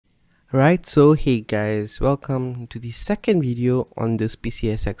Right, so hey guys, welcome to the second video on this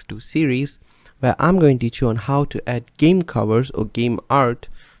PCSX2 series where I'm going to teach you on how to add game covers or game art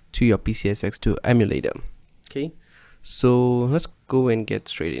to your PCSX2 emulator. Okay, so let's go and get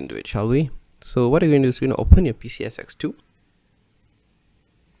straight into it, shall we? So what you're going to do is you're going to open your PCSX2.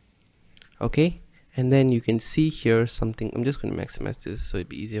 Okay, and then you can see here something. I'm just going to maximize this so it'd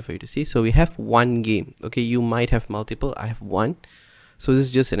be easier for you to see. So we have one game. Okay, you might have multiple. I have one. So this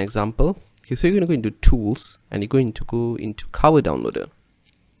is just an example. Okay, so you're going to go into tools and you're going to go into cover downloader.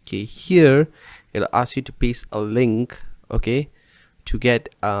 Okay, here it'll ask you to paste a link, okay, to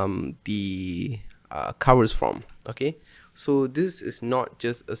get the covers from. Okay, so this is not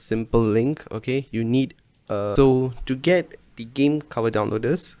just a simple link. Okay, you need so to get the game cover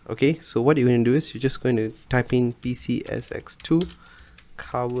downloaders. Okay, so what you're going to do is you're just going to type in PCSX2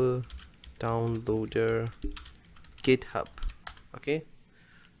 cover downloader GitHub. Okay,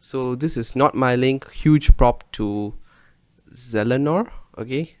 so this is not my link. Huge prop to Zelenor.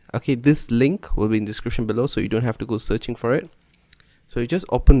 Okay, this link will be in the description below, so you don't have to go searching for it. So you just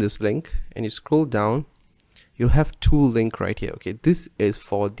open this link and you scroll down. You'll have tool link right here. Okay, this is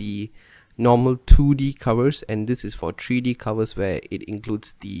for the normal 2D covers and this is for 3D covers, where it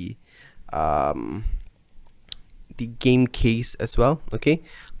includes the game case as well. Okay,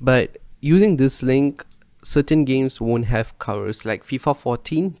 but using this link, certain games won't have covers. Like FIFA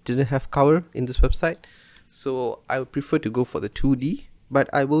 14 didn't have cover in this website, so I would prefer to go for the 2D, but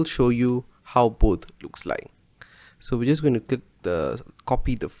I will show you how both looks like. So we're just going to click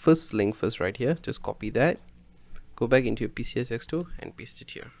copy the first link first right here. Just copy that, go back into your PCSX2 and paste it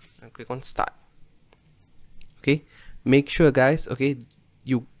here and click on start. Okay, make sure guys, okay,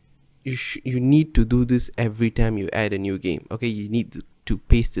 you need to do this every time you add a new game. Okay, you need to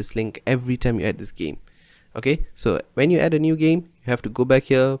paste this link every time you add this game. Okay, so when you add a new game, you have to go back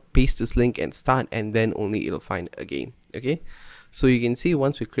here, paste this link and start, and then only it'll find a game. Okay, so you can see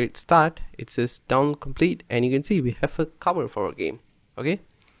once we create start, it says download complete, and you can see we have a cover for a game. Okay,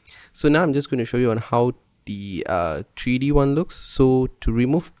 so now I'm just going to show you on how the 3D one looks. So to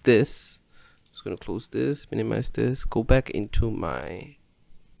remove this, I'm just going to close this, minimize this, go back into my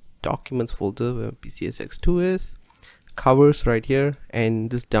documents folder where PCSX2 is, covers right here, and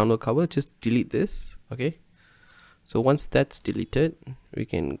this download cover, just delete this. Okay, so once that's deleted, we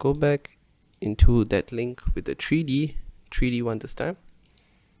can go back into that link with the 3D one this time.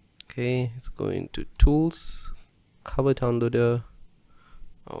 Okay, let's go into tools, cover downloader.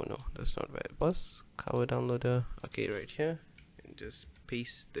 Oh no, that's not where it was. Cover downloader. Okay, right here, and just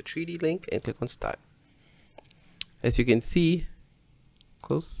paste the 3D link and click on start. As you can see,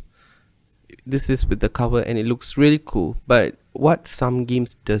 close, this is with the cover and it looks really cool. But what some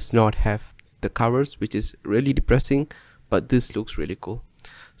games does not have the covers, which is really depressing, but this looks really cool.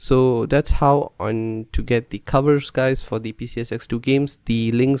 So that's how on to get the covers guys for the PCSX2 games.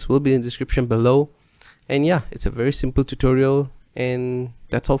 The links will be in the description below, and yeah, it's a very simple tutorial, and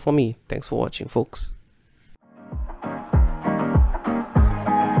that's all for me. Thanks for watching folks.